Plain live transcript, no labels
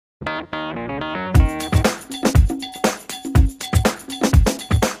I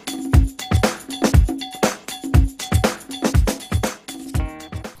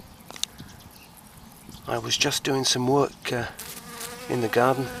was just doing some work in the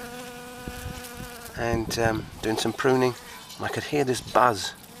garden and doing some pruning, and I could hear this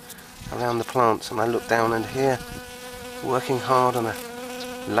buzz around the plants, and I looked down and here, working hard on a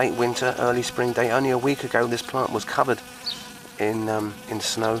late winter, early spring day. Only a week ago this plant was covered in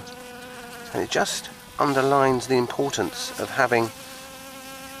snow, and it just underlines the importance of having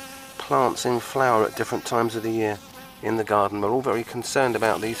plants in flower at different times of the year in the garden. We're all very concerned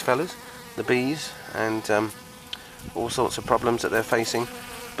about these fellas, the bees, and all sorts of problems that they're facing,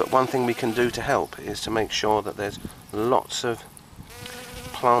 but one thing we can do to help is to make sure that there's lots of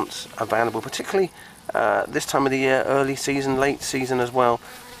plants available, particularly this time of the year, early season, late season as well,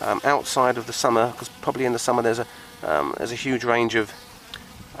 outside of the summer, because probably in the summer there's a huge range of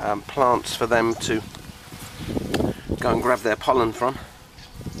plants for them to go and grab their pollen from,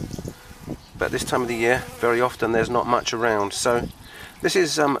 but this time of the year very often there's not much around. So this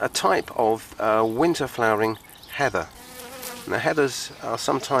is a type of winter flowering heather. Now heathers are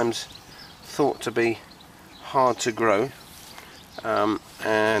sometimes thought to be hard to grow,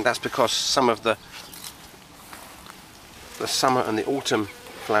 and that's because some of the summer and the autumn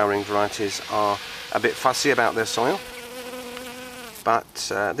flowering varieties are a bit fussy about their soil.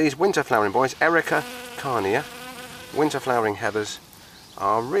 But these winter flowering boys, Erica Carnea, winter flowering heathers,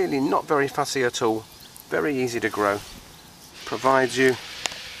 are really not very fussy at all, very easy to grow, provides you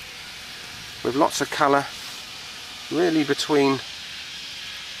with lots of colour, really between,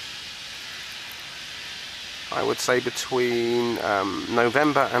 I would say between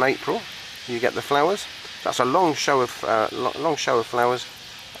November and April you get the flowers. That's a long show of flowers,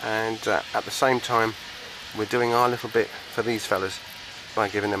 and at the same time we're doing our little bit for these fellas by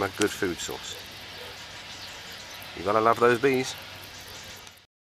giving them a good food source. You've got to love those bees.